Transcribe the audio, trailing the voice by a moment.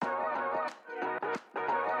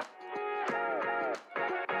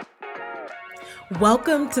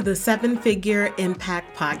Welcome to the Seven Figure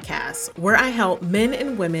Impact Podcast, where I help men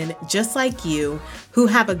and women just like you who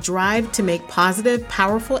have a drive to make positive,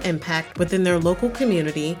 powerful impact within their local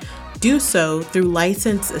community, do so through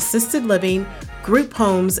licensed assisted living, group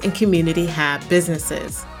homes, and community hab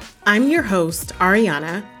businesses. I'm your host,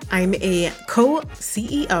 Ariana. I'm a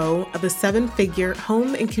co-CEO of a seven-figure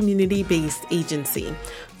home and community-based agency,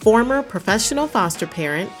 former professional foster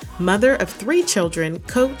parent, mother of 3 children,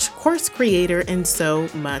 coach, course creator, and so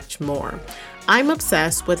much more. I'm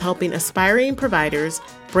obsessed with helping aspiring providers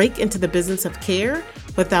break into the business of care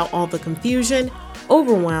without all the confusion,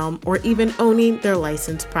 overwhelm, or even owning their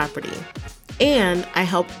licensed property. And I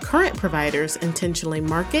help current providers intentionally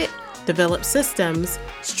market, develop systems,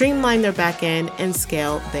 streamline their back end, and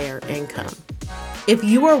scale their income. If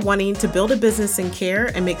you are wanting to build a business in care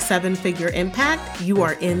and make seven-figure impact, you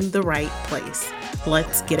are in the right place.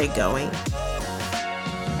 Let's get it going.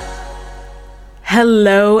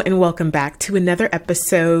 Hello and welcome back to another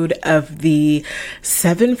episode of the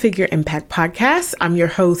Seven Figure Impact Podcast. I'm your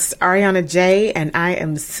host, Ariana J, and I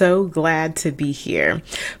am so glad to be here.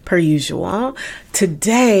 Per usual,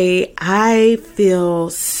 today I feel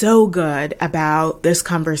so good about this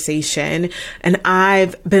conversation, and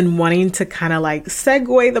I've been wanting to kind of like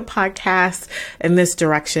segue the podcast in this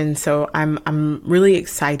direction. So I'm really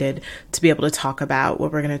excited to be able to talk about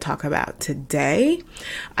what we're going to talk about today.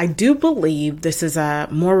 I do believe this is a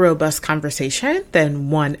more robust conversation than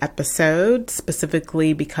one episode,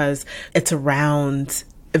 specifically because it's around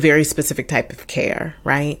a very specific type of care,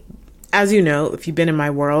 right? As you know, if you've been in my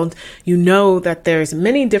world, you know that there's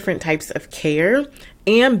many different types of care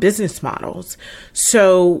and business models.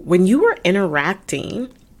 So when you are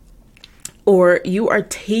interacting or you are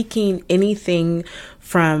taking anything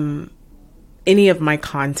from any of my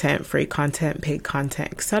content, free content, paid content,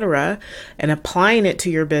 etc., and applying it to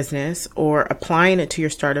your business or applying it to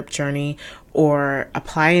your startup journey or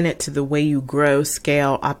applying it to the way you grow,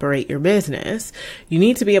 scale, operate your business, you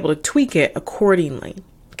need to be able to tweak it accordingly.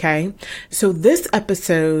 Okay. So this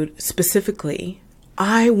episode specifically,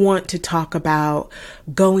 I want to talk about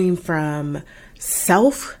going from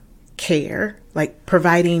self-care, like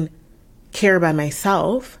providing care by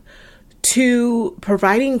myself, to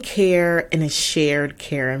providing care in a shared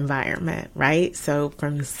care environment, right? So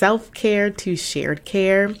from self-care to shared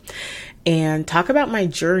care, and talk about my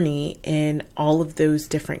journey in all of those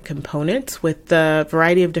different components with the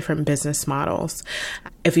variety of different business models.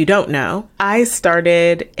 If you don't know, I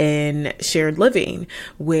started in shared living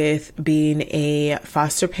with being a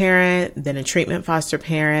foster parent, then a treatment foster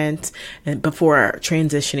parent, and before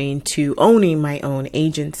transitioning to owning my own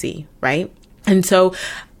agency, right? And so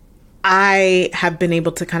I have been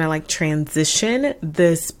able to kind of like transition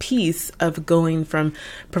this piece of going from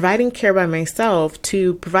providing care by myself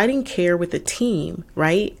to providing care with a team,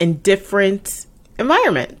 right? In different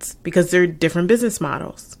environments because they're different business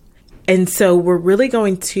models. And so we're really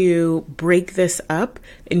going to break this up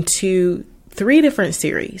into 3 different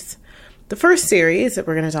series. The first series that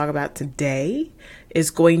we're going to talk about today is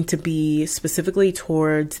going to be specifically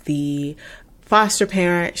towards the foster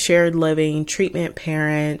parent, shared living, treatment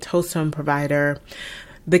parent, host home provider,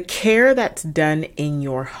 the care that's done in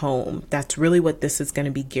your home. That's really what this is going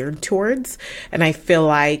to be geared towards. And I feel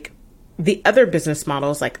like the other business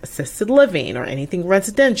models like assisted living or anything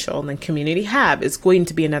residential and then community hab is going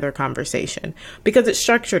to be another conversation because it's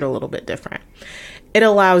structured a little bit different. It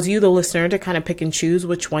allows you, the listener, to kind of pick and choose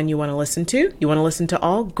which one you want to listen to. You want to listen to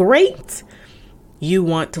all? Great. You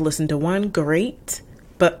want to listen to one? Great.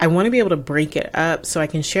 But I want to be able to break it up so I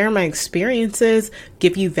can share my experiences,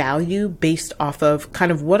 give you value based off of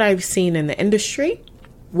kind of what I've seen in the industry,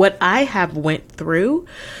 what I have went through,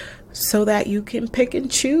 so that you can pick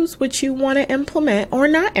and choose what you want to implement or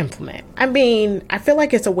not implement. I mean, I feel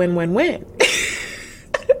like it's a win-win-win.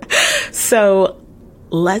 So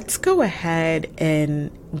let's go ahead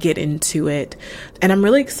and get into it. And I'm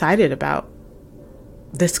really excited about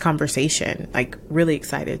this conversation, like really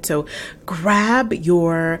excited. So grab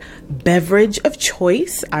your beverage of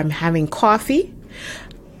choice. I'm having coffee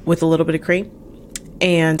with a little bit of cream,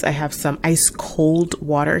 and I have some ice cold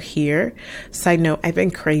water here. Side note, I've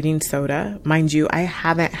been craving soda. Mind you, I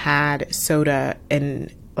haven't had soda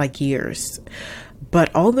in like years,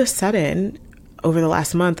 but all of a sudden over the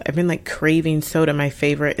last month, I've been like craving soda. My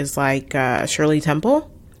favorite is like Shirley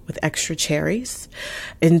Temple with extra cherries.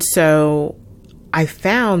 And so I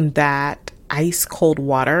found that ice cold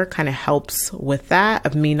water kind of helps with that,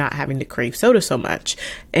 of me not having to crave soda so much.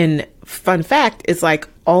 And fun fact is, like,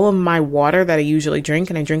 all of my water that I usually drink,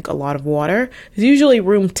 and I drink a lot of water, is usually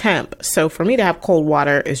room temp. So for me to have cold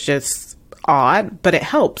water is just odd, but it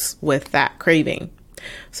helps with that craving.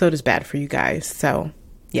 So it is bad for you guys. So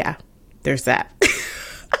yeah, there's that.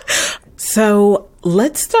 So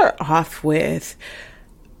let's start off with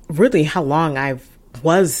really how long I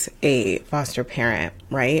was a foster parent,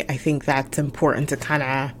 right? I think that's important to kind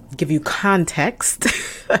of give you context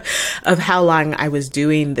of how long I was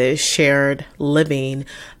doing this shared living,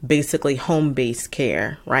 basically home-based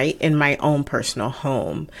care, right? In my own personal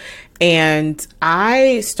home. And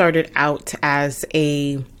I started out as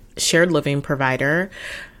a shared living provider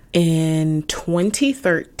in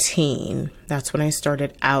 2013. That's when I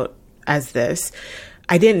started out as this.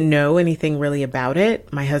 I didn't know anything really about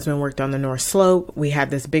it. My husband worked on the North Slope. We had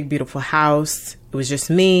this big, beautiful house. It was just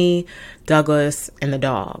me, Douglas, and the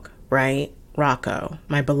dog, right? Rocco,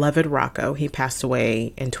 my beloved Rocco. He passed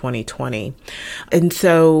away in 2020. And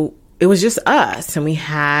so it was just us. And we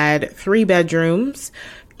had 3 bedrooms.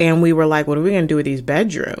 And we were like, what are we going to do with these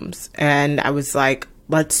bedrooms? And I was like,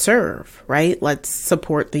 let's serve, right? Let's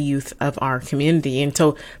support the youth of our community. And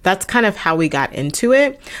so that's kind of how we got into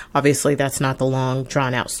it. Obviously, that's not the long,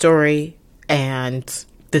 drawn out story. And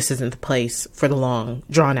this isn't the place for the long,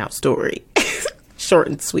 drawn out story. Short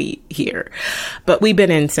and sweet here. But we've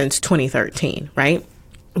been in since 2013, right?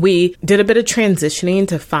 We did a bit of transitioning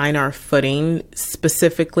to find our footing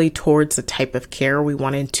specifically towards the type of care we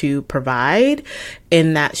wanted to provide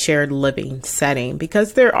in that shared living setting,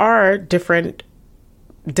 because there are different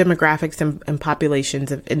demographics and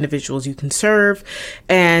populations of individuals you can serve.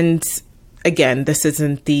 And again, this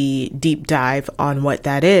isn't the deep dive on what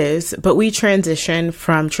that is, but we transitioned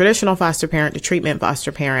from traditional foster parent to treatment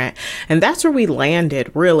foster parent. And that's where we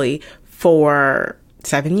landed really for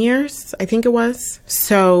 7 years, I think it was.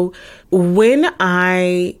 So when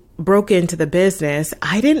I broke into the business,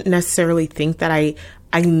 I didn't necessarily think that I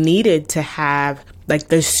needed to have like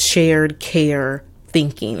this shared care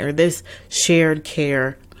thinking or this shared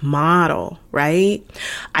care model, right?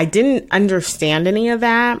 I didn't understand any of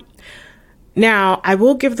that. Now, I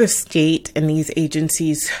will give the state and these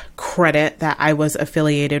agencies credit that I was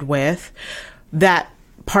affiliated with, that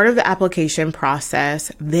part of the application process,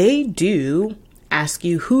 they do ask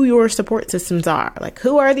you who your support systems are. Like,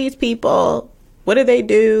 who are these people? What do they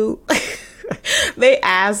do? They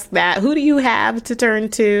ask that. Who do you have to turn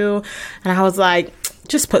to? And I was like,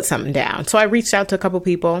 just put something down. So I reached out to a couple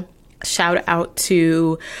people. Shout out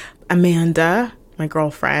to Amanda, my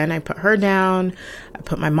girlfriend. I put her down. I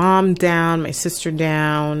put my mom down, my sister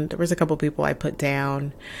down. There was a couple people I put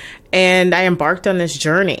down. And I embarked on this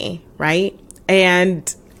journey, right?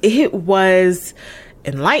 And it was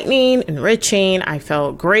enlightening, enriching. I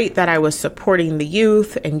felt great that I was supporting the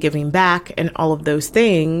youth and giving back and all of those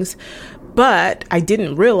things. But I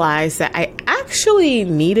didn't realize that I actually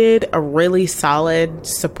needed a really solid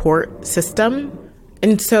support system.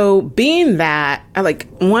 And so being that,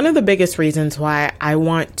 one of the biggest reasons why I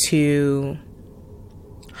want to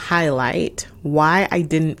highlight why I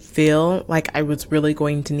didn't feel like I was really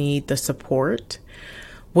going to need the support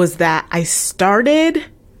was that I started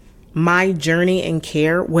my journey in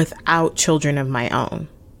care without children of my own.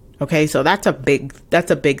 Okay, so that's a big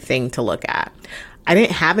thing to look at. I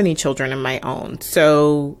didn't have any children of my own.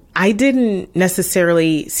 So I didn't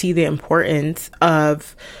necessarily see the importance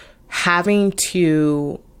of having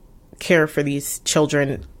to care for these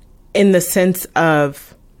children in the sense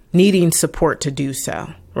of needing support to do so,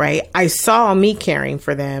 right? I saw me caring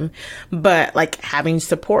for them, but like having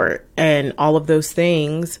support and all of those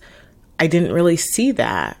things, I didn't really see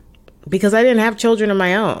that because I didn't have children of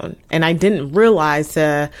my own. And I didn't realize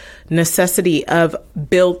the necessity of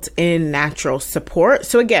built-in natural support.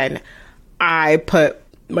 So again, I put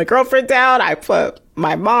my girlfriend down, I put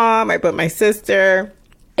my mom, I put my sister,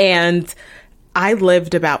 and I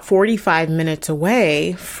lived about 45 minutes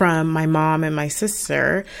away from my mom and my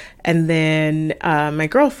sister. And then my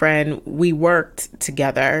girlfriend, we worked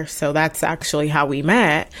together. So that's actually how we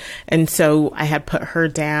met. And so I had put her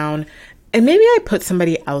down. And maybe I put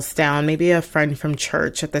somebody else down, maybe a friend from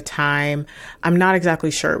church at the time. I'm not exactly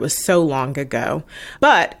sure. It was so long ago.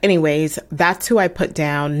 But anyways, that's who I put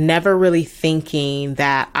down, never really thinking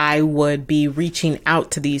that I would be reaching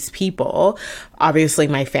out to these people. Obviously,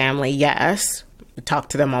 my family, yes. I talk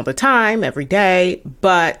to them all the time, every day,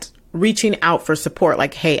 but reaching out for support,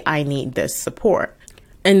 like, hey, I need this support.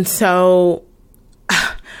 And so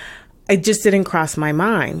it just didn't cross my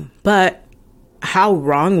mind. But how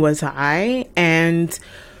wrong was I? And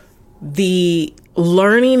the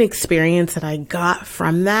learning experience that I got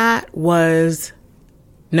from that was,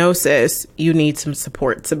 no, sis, you need some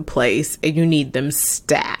supports in place and you need them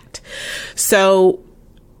stacked. So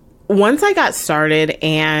once I got started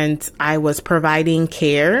and I was providing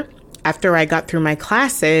care, after I got through my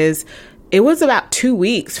classes, it was about 2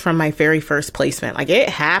 weeks from my very first placement. Like, it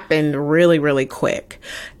happened really, really quick.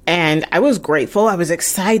 And I was grateful. I was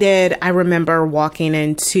excited. I remember walking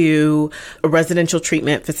into a residential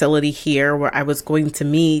treatment facility here where I was going to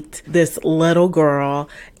meet this little girl.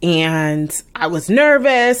 And I was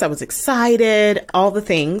nervous. I was excited, all the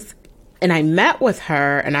things. And I met with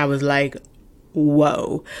her and I was like,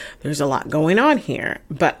 whoa, there's a lot going on here.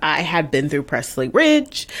 But I had been through Presley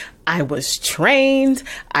Ridge. I was trained.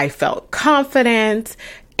 I felt confident.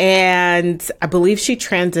 And I believe she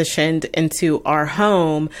transitioned into our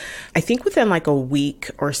home, I think within like a week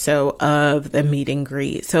or so of the meet and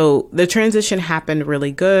greet. So the transition happened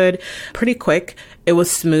really good, pretty quick. It was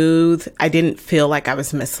smooth. I didn't feel like I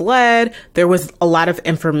was misled. There was a lot of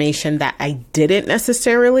information that I didn't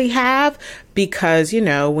necessarily have because, you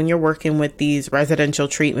know, when you're working with these residential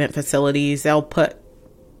treatment facilities, they'll put,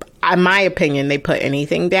 in my opinion, they put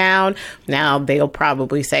anything down. Now they'll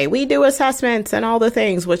probably say, we do assessments and all the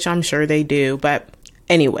things, which I'm sure they do. But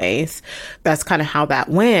anyways, that's kind of how that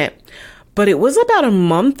went. But it was about a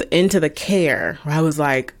month into the care where I was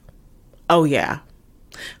like, oh yeah,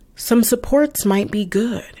 some supports might be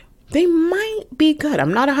good. They might be good.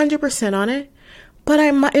 I'm not 100% on it, but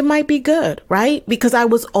it might be good, right? Because I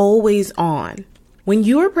was always on. When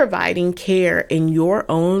you are providing care in your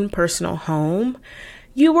own personal home,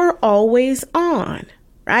 you were always on,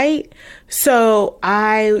 right? So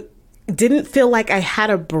I didn't feel like I had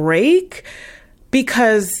a break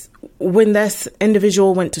because when this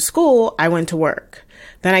individual went to school, I went to work.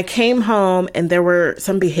 Then I came home and there were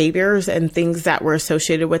some behaviors and things that were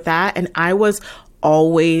associated with that. And I was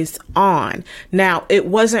always on. Now, it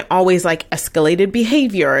wasn't always like escalated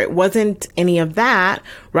behavior. It wasn't any of that,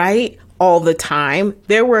 right? All the time.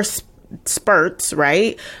 There were spurts,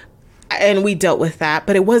 right? And we dealt with that,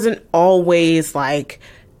 but it wasn't always like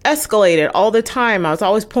escalated all the time. I was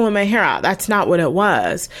always pulling my hair out. That's not what it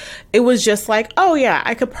was. It was just like, oh yeah,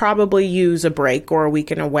 I could probably use a break or a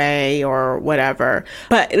weekend away or whatever.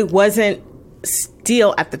 But it wasn't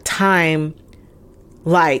still at the time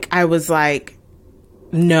like I was like,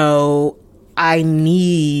 no, I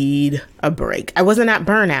need a break. I wasn't at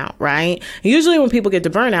burnout, right? Usually when people get to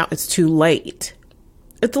burnout, it's too late.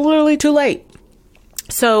 It's literally too late.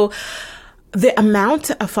 So the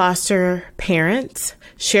amount of foster parents,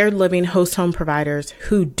 shared living host home providers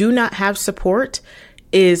who do not have support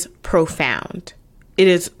is profound. It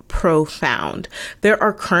is profound. There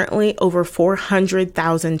are currently over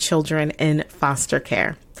 400,000 children in foster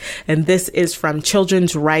care. And this is from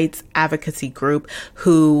Children's Rights Advocacy Group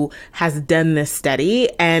who has done this study.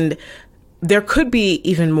 And there could be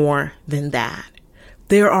even more than that.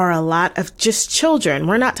 There are a lot of just children.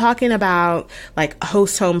 We're not talking about like a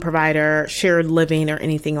host home provider, shared living or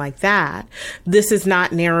anything like that. This is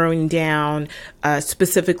not narrowing down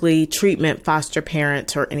specifically treatment foster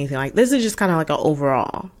parents or anything like this. This is just kind of like an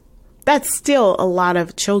overall. That's still a lot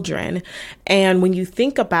of children. And when you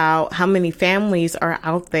think about how many families are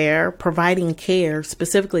out there providing care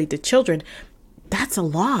specifically to children, that's a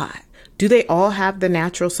lot. Do they all have the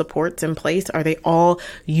natural supports in place? Are they all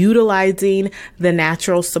utilizing the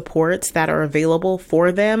natural supports that are available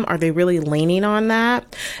for them? Are they really leaning on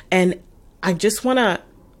that? And I just want to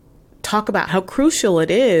talk about how crucial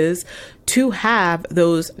it is to have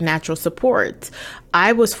those natural supports.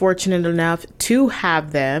 I was fortunate enough to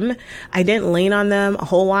have them. I didn't lean on them a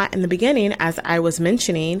whole lot in the beginning, as I was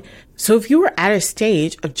mentioning. So if you were at a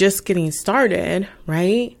stage of just getting started,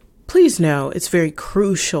 right? Please know it's very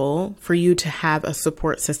crucial for you to have a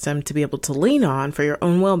support system to be able to lean on for your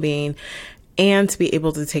own well-being and to be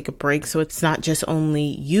able to take a break. So it's not just only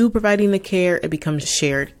you providing the care, it becomes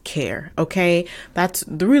shared care. Okay. That's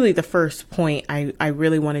really the first point I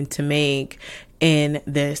really wanted to make in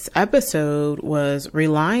this episode was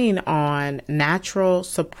relying on natural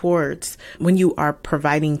supports when you are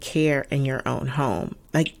providing care in your own home.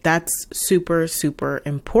 Like that's super, super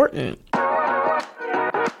important.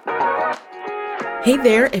 Hey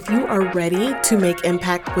there, if you are ready to make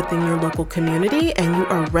impact within your local community and you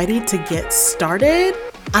are ready to get started,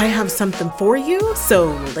 I have something for you,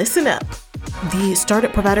 so listen up. The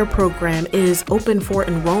Startup Provider Program is open for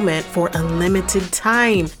enrollment for a limited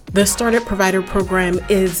time. The Startup Provider Program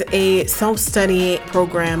is a self-study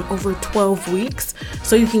program over 12 weeks,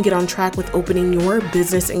 so you can get on track with opening your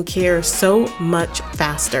business and care so much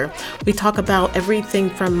faster. We talk about everything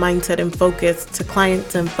from mindset and focus to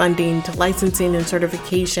clients and funding to licensing and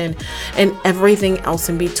certification and everything else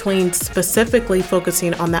in between, specifically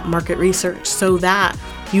focusing on that market research so that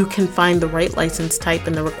you can find the right license type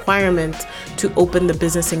and the requirements to open the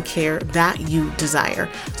business and care that you desire.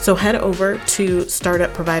 So head over to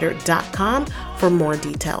startupprovider.com for more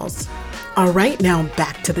details. All right, now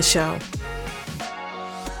back to the show.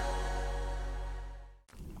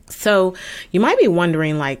 So you might be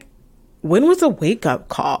wondering, like, when was a wake-up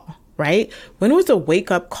call, right? When was a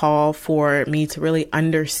wake-up call for me to really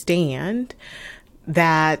understand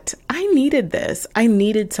that I needed this? I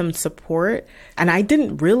needed some support. And I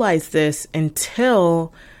didn't realize this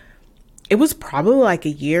until it was probably like a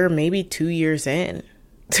year, maybe 2 years in,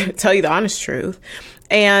 to tell you the honest truth.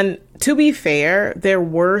 And to be fair, there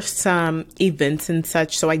were some events and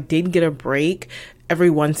such, so I did get a break every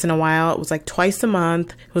once in a while. It was like twice a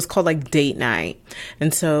month. It was called like date night.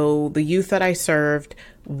 And so the youth that I served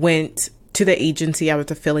went to the agency I was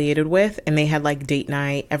affiliated with, and they had like date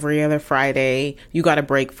night every other Friday. You got a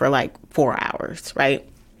break for like 4 hours, right?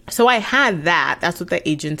 So I had that. That's what the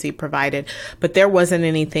agency provided. But there wasn't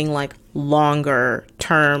anything like longer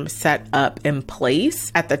term set up in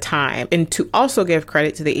place at the time. And to also give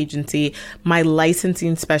credit to the agency, my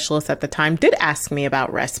licensing specialist at the time did ask me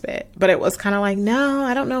about respite, but it was kind of like, no,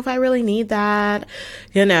 I don't know if I really need that.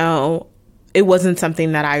 You know, it wasn't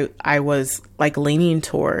something that I was like leaning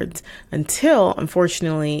towards until,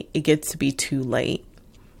 unfortunately, it gets to be too late.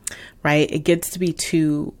 Right? It gets to be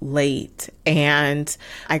too late. And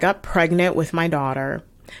I got pregnant with my daughter,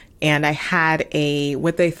 and I had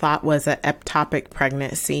what they thought was an ectopic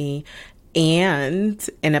pregnancy and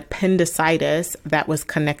an appendicitis that was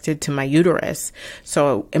connected to my uterus.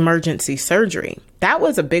 So emergency surgery. That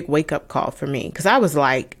was a big wake up call for me, because I was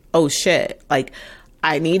like, oh shit, like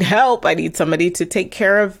I need help. I need somebody to take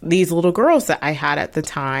care of these little girls that I had at the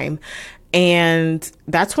time. And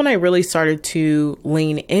that's when I really started to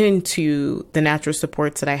lean into the natural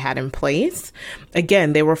supports that I had in place.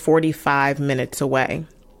 Again, they were 45 minutes away.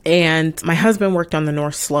 And my husband worked on the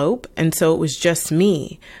North Slope. And so it was just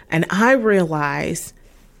me. And I realized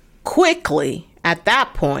quickly at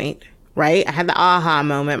that point, right? I had the aha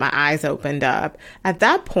moment. My eyes opened up at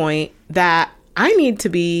that point that I need to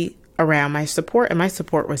be around my support. And my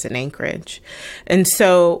support was in Anchorage. And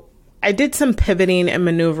so I did some pivoting and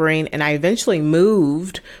maneuvering, and I eventually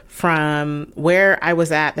moved from where I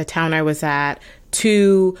was at, the town I was at,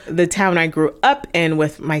 to the town I grew up in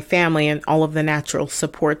with my family and all of the natural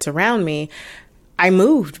supports around me. I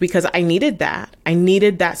moved because I needed that. I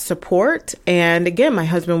needed that support. And again, my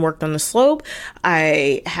husband worked on the slope.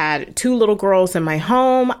 I had 2 little girls in my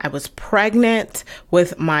home. I was pregnant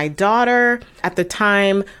with my daughter. At the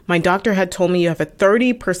time, my doctor had told me you have a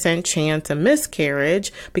 30% chance of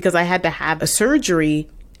miscarriage because I had to have a surgery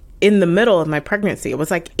in the middle of my pregnancy. It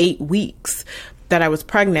was like 8 weeks that I was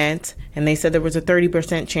pregnant, and they said there was a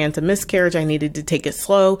 30% chance of miscarriage. I needed to take it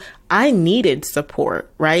slow. I needed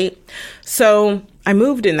support, right? So I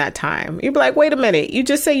moved in that time. You'd be like, wait a minute, you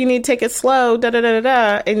just say you need to take it slow, da da da da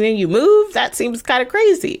da, and then you move? That seems kind of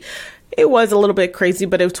crazy. It was a little bit crazy,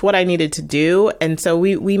 but it's what I needed to do. And so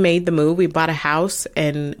we made the move. We bought a house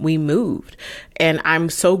and we moved. And I'm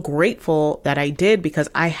so grateful that I did, because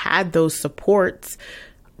I had those supports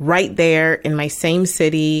right there in my same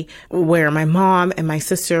city where my mom and my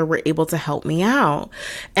sister were able to help me out.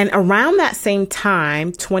 And around that same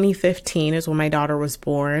time, 2015 is when my daughter was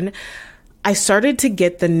born, I started to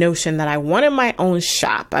get the notion that I wanted my own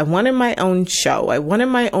shop. I wanted my own show. I wanted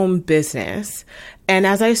my own business. And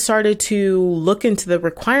as I started to look into the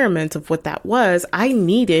requirements of what that was, I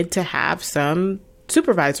needed to have some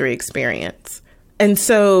supervisory experience. And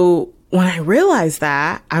so when I realized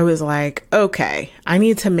that, I was like, okay, I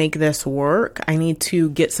need to make this work. I need to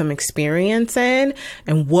get some experience in.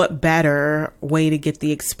 And what better way to get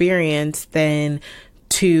the experience than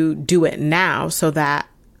to do it now, so that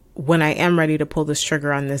when I am ready to pull this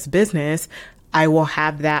trigger on this business, I will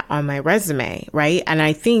have that on my resume, right? And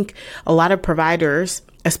I think a lot of providers,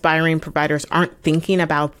 aspiring providers, aren't thinking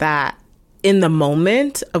about that in the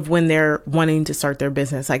moment of when they're wanting to start their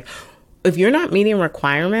business. Like, if you're not meeting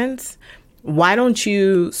requirements, why don't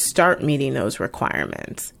you start meeting those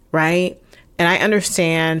requirements, right? And I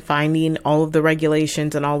understand finding all of the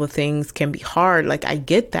regulations and all the things can be hard. Like, I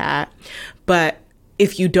get that. But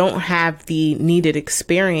if you don't have the needed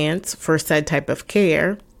experience for said type of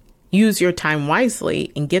care, use your time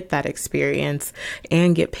wisely and get that experience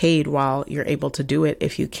and get paid while you're able to do it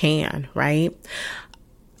if you can, right?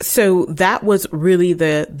 So that was really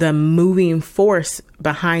the moving force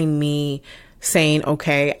behind me saying,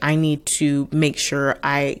 okay, I need to make sure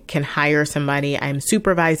I can hire somebody. I'm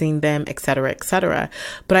supervising them, et cetera, et cetera.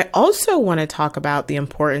 But I also want to talk about the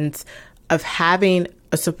importance of having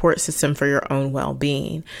a support system for your own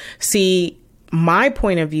well-being. See, my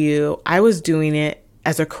point of view, I was doing it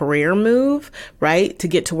as a career move, right? To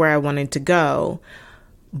get to where I wanted to go.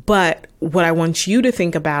 But what I want you to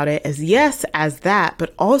think about it is, yes, as that,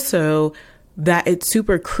 but also that it's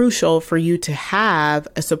super crucial for you to have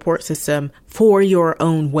a support system for your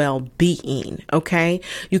own well-being, okay?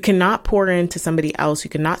 You cannot pour into somebody else. You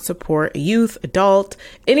cannot support a youth, adult,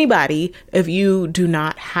 anybody if you do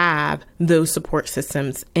not have those support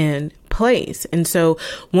systems in place. And so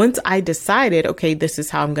once I decided, okay, this is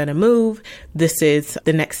how I'm going to move, this is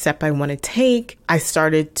the next step I want to take, I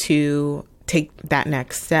started to take that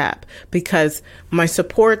next step because my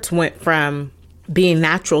supports went from being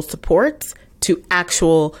natural supports to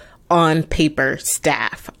actual on paper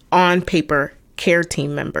staff, on paper care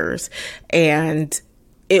team members. And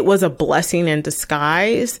it was a blessing in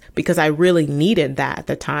disguise because I really needed that at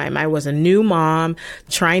the time. I was a new mom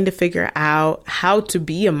trying to figure out how to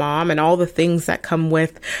be a mom and all the things that come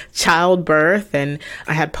with childbirth. And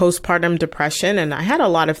I had postpartum depression and I had a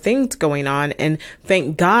lot of things going on. And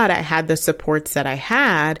thank God I had the supports that I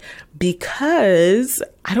had because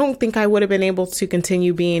I don't think I would have been able to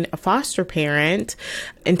continue being a foster parent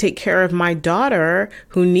and take care of my daughter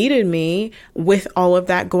who needed me with all of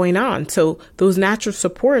that going on. So those natural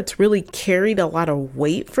supports really carried a lot of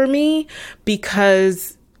weight for me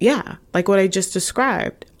because, yeah, like what I just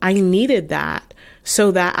described, I needed that so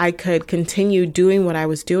that I could continue doing what I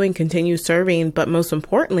was doing, continue serving, but most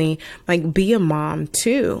importantly, like be a mom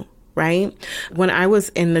too. Right? When I was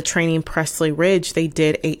in the training Presley Ridge, they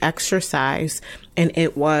did a exercise and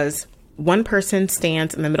it was one person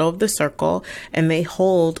stands in the middle of the circle and they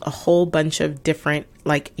hold a whole bunch of different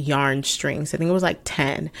like yarn strings. I think it was like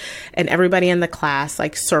 10, and everybody in the class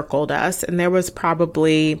like circled us. And there was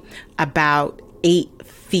probably about 8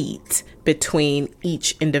 feet between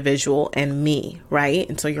each individual and me. Right.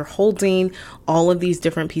 And so you're holding all of these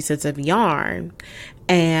different pieces of yarn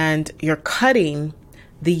and you're cutting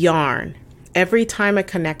the yarn. Every time a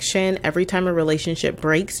connection, every time a relationship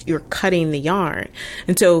breaks, you're cutting the yarn.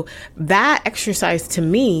 And so that exercise to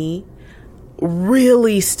me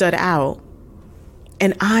really stood out.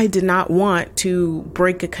 And I did not want to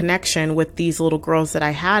break a connection with these little girls that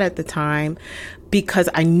I had at the time because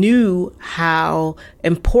I knew how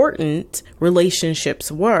important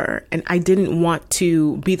relationships were. And I didn't want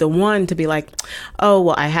to be the one to be like, oh,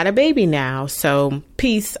 well, I had a baby now, so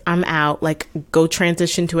peace, I'm out, like go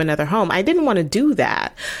transition to another home. I didn't want to do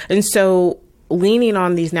that. And so leaning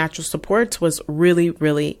on these natural supports was really,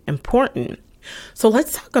 really important. So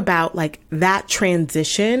let's talk about like that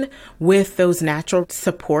transition with those natural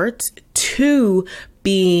supports to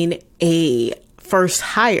being a first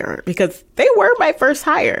hire, because they were my first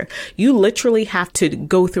hire. You literally have to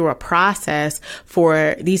go through a process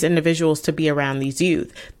for these individuals to be around these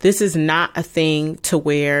youth. This is not a thing to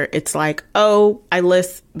where it's like, oh, I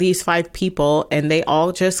list these 5 people and they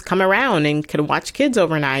all just come around and can watch kids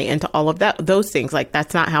overnight and to all of that, those things. Like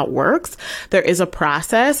that's not how it works. There is a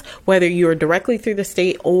process, whether you're directly through the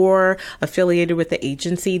state or affiliated with the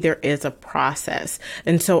agency, there is a process.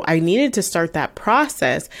 And so I needed to start that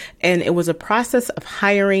process. And it was a process of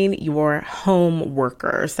hiring your home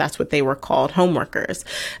workers. That's what they were called, home workers.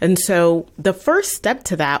 And so the first step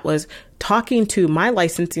to that was talking to my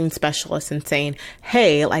licensing specialist and saying,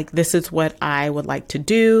 hey, like, this is what I would like to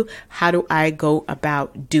do. How do I go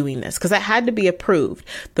about doing this? Because I had to be approved.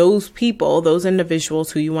 Those people, those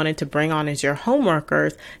individuals who you wanted to bring on as your home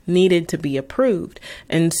workers needed to be approved.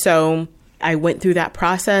 And so I went through that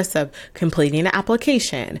process of completing an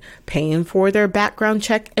application, paying for their background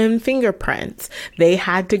check and fingerprints. They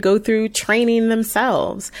had to go through training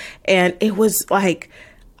themselves. And it was like,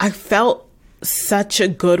 I felt such a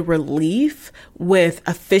good relief with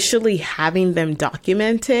officially having them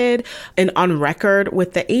documented and on record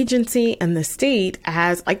with the agency and the state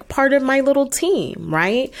as like part of my little team,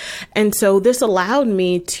 right? And so this allowed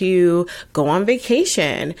me to go on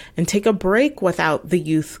vacation and take a break without the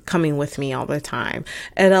youth coming with me all the time.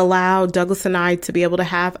 It allowed Douglas and I to be able to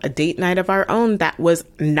have a date night of our own that was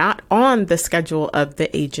not on the schedule of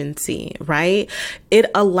the agency, right? It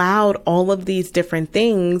allowed all of these different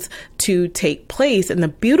things to take place. And the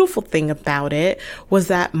beautiful thing about it was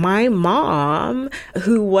that my mom,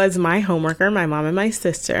 who was my homeworker, my mom and my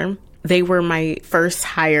sister, they were my first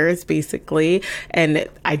hires basically. And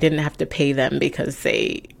I didn't have to pay them because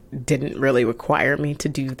they didn't really require me to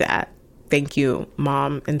do that. Thank you,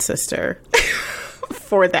 mom and sister.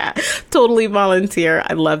 For that. Totally volunteer.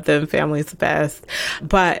 I love them. Family's the best.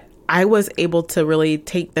 But I was able to really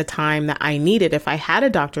take the time that I needed if I had a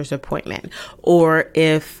doctor's appointment or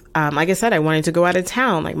if, like I said, I wanted to go out of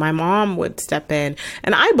town, like my mom would step in.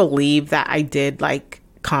 And I believe that I did like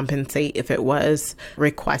compensate if it was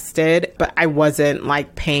requested, but I wasn't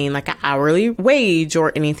like paying like an hourly wage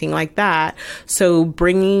or anything like that. So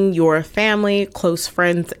bringing your family, close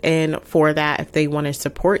friends in for that, if they want to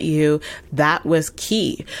support you, that was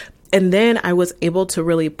key. And then I was able to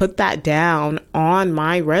really put that down on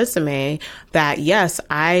my resume that, yes,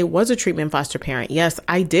 I was a treatment foster parent. Yes,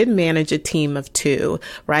 I did manage a team of 2,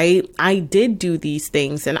 right? I did do these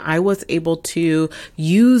things, and I was able to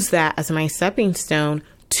use that as my stepping stone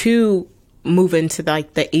to move into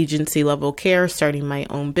like the agency level care, starting my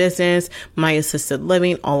own business, my assisted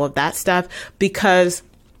living, all of that stuff, because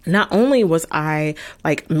not only was I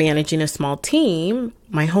like managing a small team,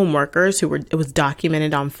 my home workers it was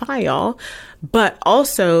documented on file, but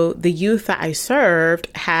also the youth that I served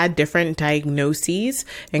had different diagnoses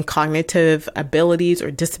and cognitive abilities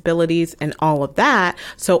or disabilities and all of that.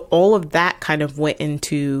 So all of that kind of went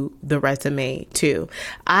into the resume too.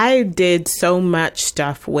 I did so much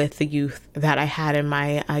stuff with the youth that I had in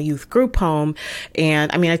my youth group home.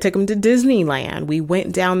 And I mean, I took them to Disneyland. We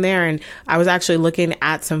went down there, and I was actually looking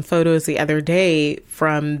at some photos the other day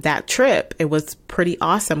from that trip. It was pretty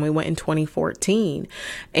awesome. We went in 2014,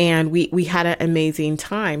 and we had an amazing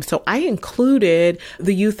time. So I included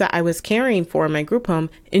the youth that I was caring for in my group home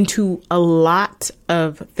into a lot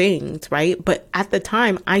of things, right? But at the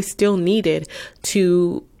time, I still needed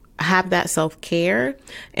to have that self-care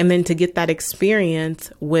and then to get that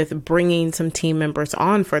experience with bringing some team members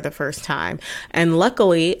on for the first time. And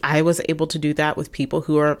luckily, I was able to do that with people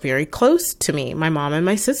who are very close to me, my mom and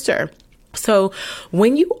my sister. So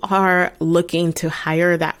when you are looking to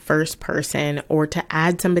hire that first person or to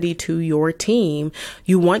add somebody to your team,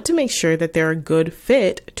 you want to make sure that they're a good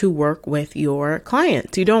fit to work with your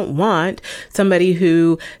clients. You don't want somebody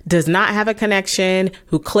who does not have a connection,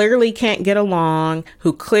 who clearly can't get along,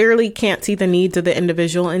 who clearly can't see the needs of the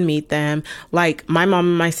individual and meet them. Like my mom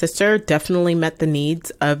and my sister definitely met the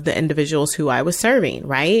needs of the individuals who I was serving,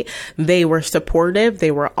 right? They were supportive.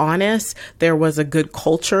 They were honest. There was a good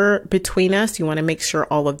culture between us. You want to make sure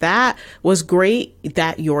all of that was great,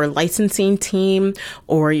 that your licensing team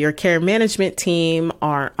or your care management team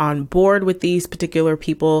are on board with these particular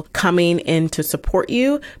people coming in to support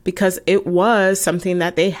you, because it was something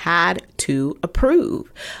that they had to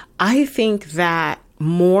approve. I think that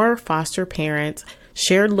more foster parents,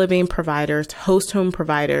 shared living providers, host home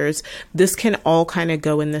providers, this can all kind of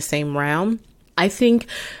go in the same realm. I think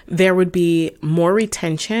there would be more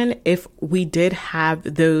retention if we did have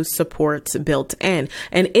those supports built in.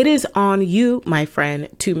 And it is on you, my friend,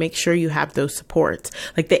 to make sure you have those supports.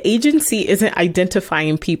 Like the agency isn't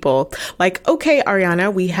identifying people like, okay,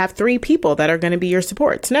 Ariana, we have 3 people that are going to be your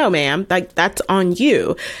supports. No, ma'am, like that's on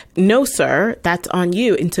you. No, sir, that's on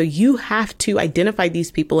you. And so you have to identify these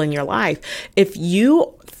people in your life. If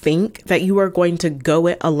you think that you are going to go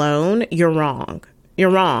it alone, you're wrong. You're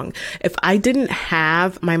wrong. If I didn't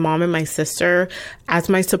have my mom and my sister as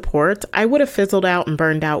my support, I would have fizzled out and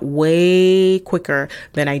burned out way quicker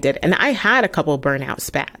than I did. And I had a couple burnout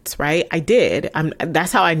spats, right? I did.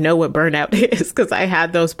 That's how I know what burnout is, because I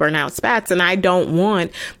had those burnout spats, and I don't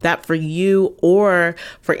want that for you or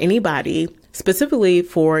for anybody. Specifically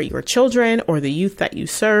for your children or the youth that you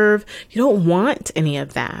serve. You don't want any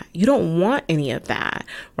of that. You don't want any of that,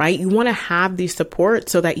 right? You want to have these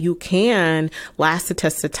supports so that you can last the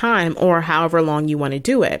test of time or however long you want to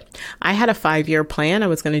do it. I had a 5-year plan. I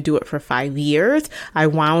was going to do it for 5 years. I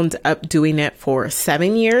wound up doing it for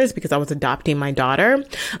 7 years because I was adopting my daughter.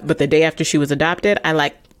 But the day after she was adopted,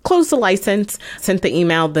 I closed the license, sent the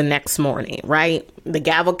email the next morning, right? The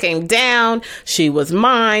gavel came down. She was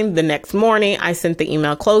mine. The next morning, I sent the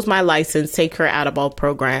email, close my license, take her out of all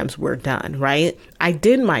programs. We're done, right? I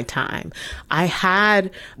did my time. I had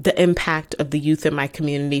the impact of the youth in my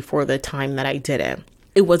community for the time that I did it.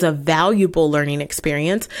 It was a valuable learning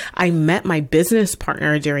experience. I met my business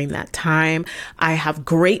partner during that time. I have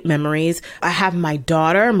great memories. I have my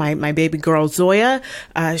daughter, my baby girl, Zoya.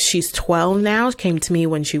 She's 12 now. She came to me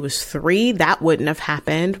when she was 3. That wouldn't have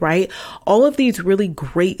happened, right? All of these really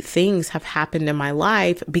great things have happened in my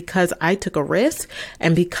life because I took a risk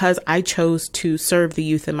and because I chose to serve the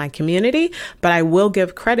youth in my community. But I will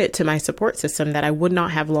give credit to my support system that I would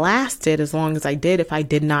not have lasted as long as I did if I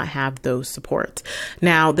did not have those supports.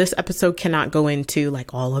 Now, this episode cannot go into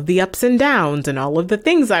like all of the ups and downs and all of the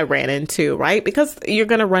things I ran into, right? Because you're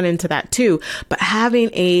going to run into that too. But having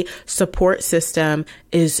a support system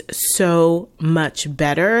is so much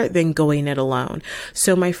better than going it alone.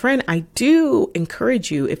 So my friend, I do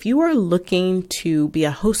encourage you, if you are looking to be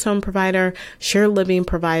a host home provider, shared living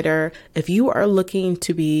provider, if you are looking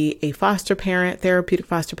to be a foster parent, therapeutic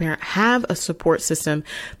foster parent, have a support system.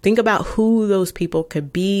 Think about who those people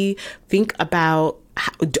could be. Think about,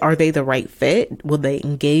 are they the right fit? Will they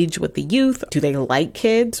engage with the youth? Do they like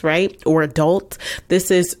kids, right? Or adults? This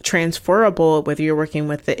is transferable whether you're working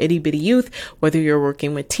with the itty bitty youth, whether you're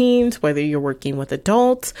working with teens, whether you're working with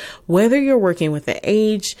adults, whether you're working with the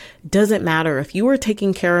age, doesn't matter. If you are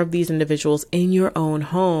taking care of these individuals in your own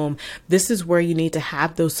home, this is where you need to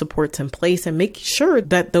have those supports in place and make sure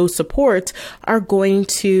that those supports are going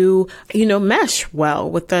to, mesh well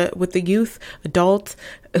with the youth, adults,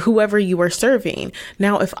 whoever you are serving.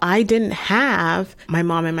 Now, if I didn't have my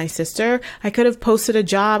mom and my sister, I could have posted a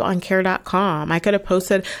job on care.com. I could have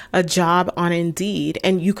posted a job on Indeed,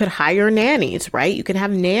 and you could hire nannies, right? You can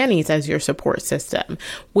have nannies as your support system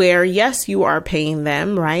where, yes, you are paying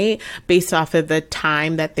them, right? Based off of the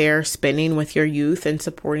time that they're spending with your youth and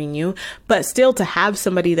supporting you, but still to have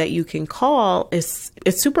somebody that you can call is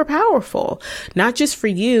super powerful, not just for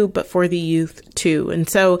you, but for the youth too. And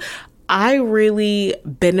so I really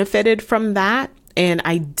benefited from that. And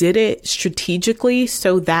I did it strategically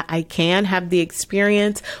so that I can have the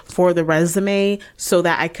experience for the resume so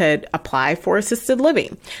that I could apply for assisted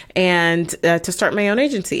living and to start my own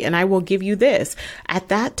agency. And I will give you this. At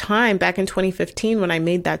that time, back in 2015, when I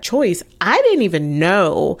made that choice, I didn't even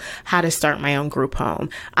know how to start my own group home.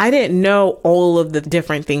 I didn't know all of the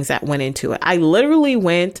different things that went into it. I literally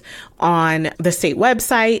went on the state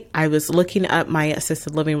website. I was looking up my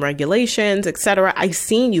assisted living regulations, etc. I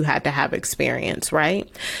seen you had to have experience, right?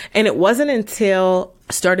 And it wasn't until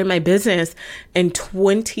I started my business in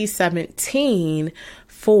 2017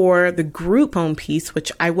 for the group home piece,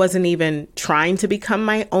 which I wasn't even trying to become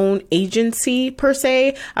my own agency per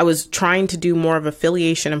se. I was trying to do more of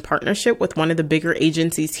affiliation and partnership with one of the bigger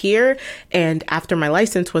agencies here. And after my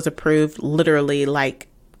license was approved, literally like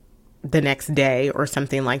the next day or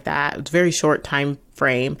something like that, it was a very short time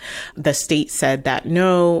frame, the state said that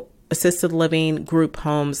no, assisted living group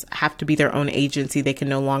homes have to be their own agency. They can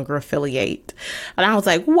no longer affiliate. And I was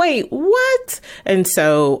like, wait, what? And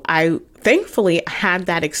so I thankfully had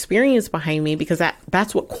that experience behind me because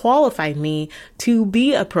that's what qualified me to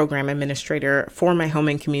be a program administrator for my home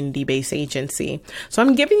and community-based agency. So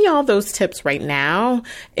I'm giving you all those tips right now.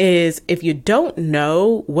 Is if you don't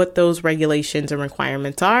know what those regulations and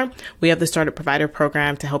requirements are, we have the Startup Provider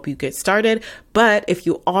Program to help you get started. But if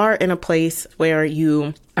you are in a place where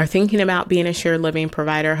you are thinking about being a shared living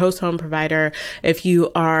provider, host home provider, if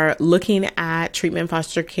you are looking at treatment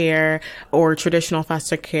foster care or traditional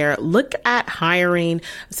foster care, look at hiring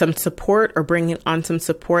some support or bringing on some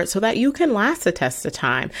support so that you can last the test of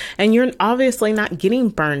time. And you're obviously not getting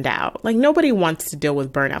burned out. Like nobody wants to deal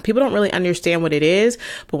with burnout. People don't really understand what it is.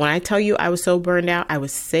 But when I tell you I was so burned out, I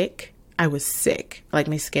was sick. Like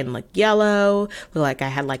my skin looked yellow, looked like I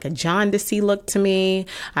had like a jaundice look to me.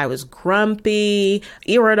 I was grumpy,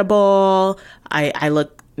 irritable. I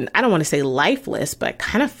looked, I don't want to say lifeless, but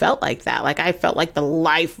kind of felt like that. Like I felt like the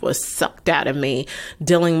life was sucked out of me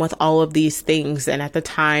dealing with all of these things. And at the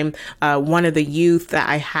time, one of the youth that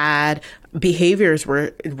I had, behaviors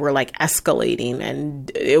were like escalating and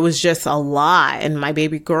it was just a lot. And my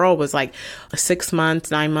baby girl was like 6 months,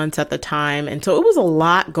 9 months at the time. And so it was a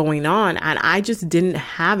lot going on and I just didn't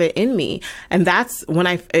have it in me. And that's when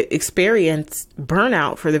I experienced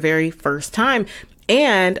burnout for the very first time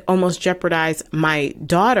and almost jeopardized my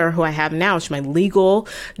daughter, who I have now. She's my legal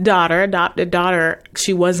daughter, adopted daughter.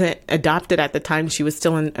 She wasn't adopted at the time. She was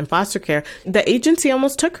still in foster care. The agency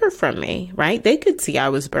almost took her from me, right? They could see I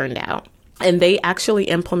was burned out. And they actually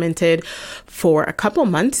implemented for a couple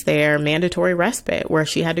months there mandatory respite where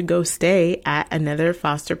she had to go stay at another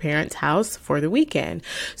foster parent's house for the weekend.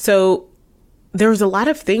 So there was a lot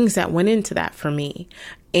of things that went into that for me.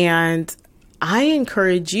 And I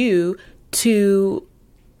encourage you to,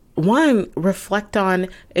 one, reflect on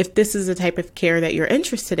if this is the type of care that you're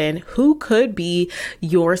interested in, who could be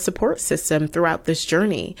your support system throughout this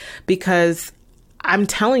journey? Because I'm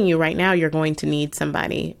telling you right now, you're going to need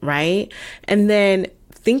somebody, right? And then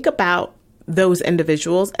think about those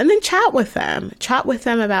individuals and then chat with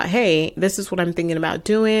them about, hey, this is what I'm thinking about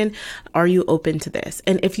doing. Are you open to this?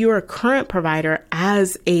 And if you're a current provider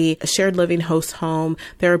as a shared living, host home,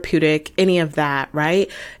 therapeutic, any of that, right?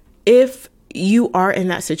 If you are in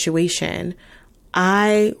that situation,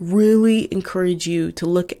 I really encourage you to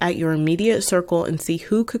look at your immediate circle and see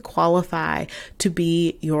who could qualify to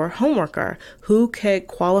be your home worker, who could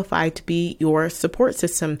qualify to be your support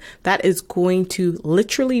system that is going to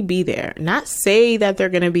literally be there. Not say that they're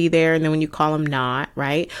going to be there and then when you call them not,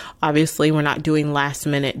 right? Obviously, we're not doing last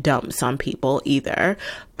minute dumps on people either,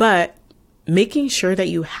 but making sure that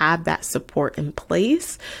you have that support in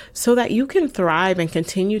place so that you can thrive and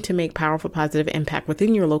continue to make powerful, positive impact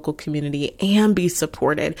within your local community and be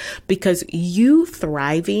supported, because you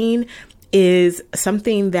thriving is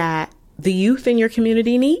something that the youth in your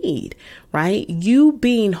community need, right? You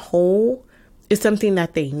being whole is something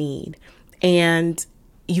that they need. And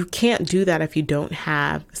you can't do that if you don't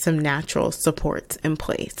have some natural supports in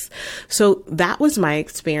place. So that was my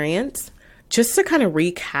experience. Just to kind of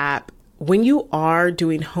recap, when you are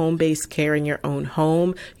doing home-based care in your own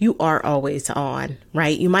home, you are always on,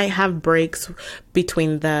 right? You might have breaks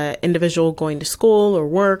between the individual going to school or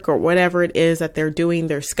work or whatever it is that they're doing,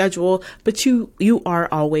 their schedule, but you are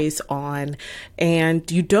always on.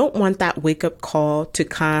 And you don't want that wake-up call to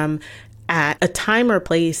come at a time or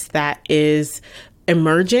place that is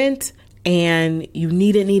emergent and you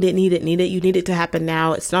need it. You need it to happen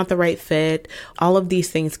now. It's not the right fit. All of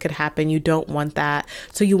these things could happen. You don't want that.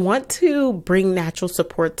 So you want to bring natural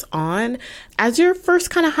supports on as your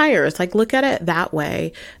first kind of hires. Like, look at it that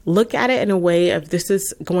way. Look at it in a way of this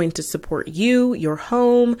is going to support you, your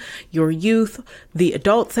home, your youth, the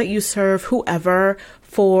adults that you serve, whoever,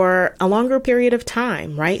 for a longer period of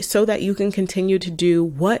time, right? So that you can continue to do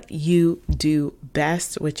what you do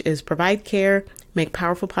best, which is provide care, make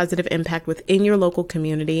powerful, positive impact within your local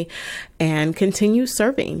community, and continue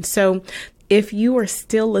serving. So if you are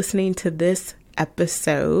still listening to this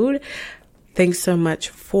episode, thanks so much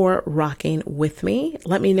for rocking with me.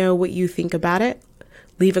 Let me know what you think about it.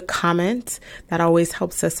 Leave a comment. That always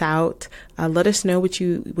helps us out. Let us know what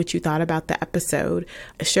you thought about the episode.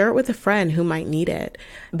 Share it with a friend who might need it.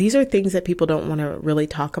 These are things that people don't want to really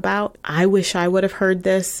talk about. I wish I would have heard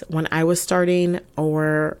this when I was starting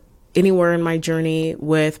or anywhere in my journey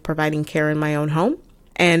with providing care in my own home.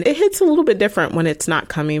 And it hits a little bit different when it's not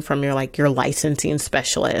coming from your licensing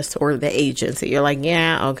specialist or the agency. You're like,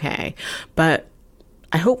 yeah, okay. But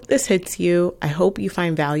I hope this hits you. I hope you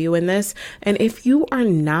find value in this. And if you are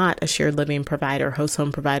not a shared living provider, host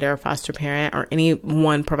home provider, or foster parent, or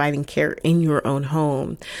anyone providing care in your own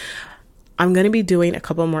home, I'm going to be doing a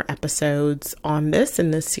couple more episodes on this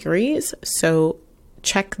in this series. So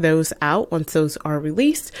check those out once those are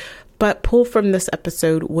released, but pull from this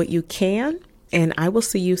episode what you can, and I will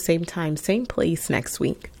see you same time, same place next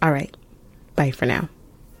week. All right. Bye for now.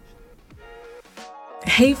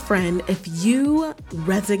 Hey friend, if you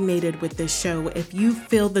resonated with this show, if you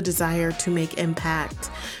feel the desire to make impact,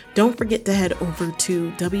 don't forget to head over to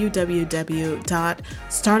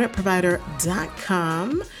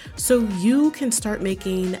www.startupprovider.com so you can start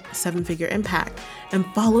making seven-figure impact, and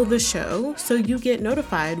follow the show so you get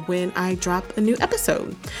notified when I drop a new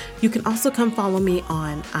episode. You can also come follow me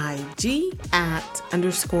on IG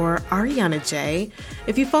 @_Ariana J.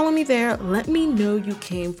 If you follow me there, let me know you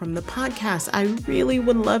came from the podcast. I really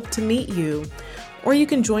would love to meet you. Or you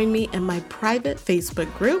can join me in my private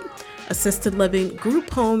Facebook group, Assisted Living Group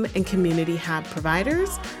Home and Community Hub Providers.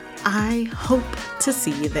 I hope to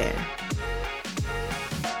see you there.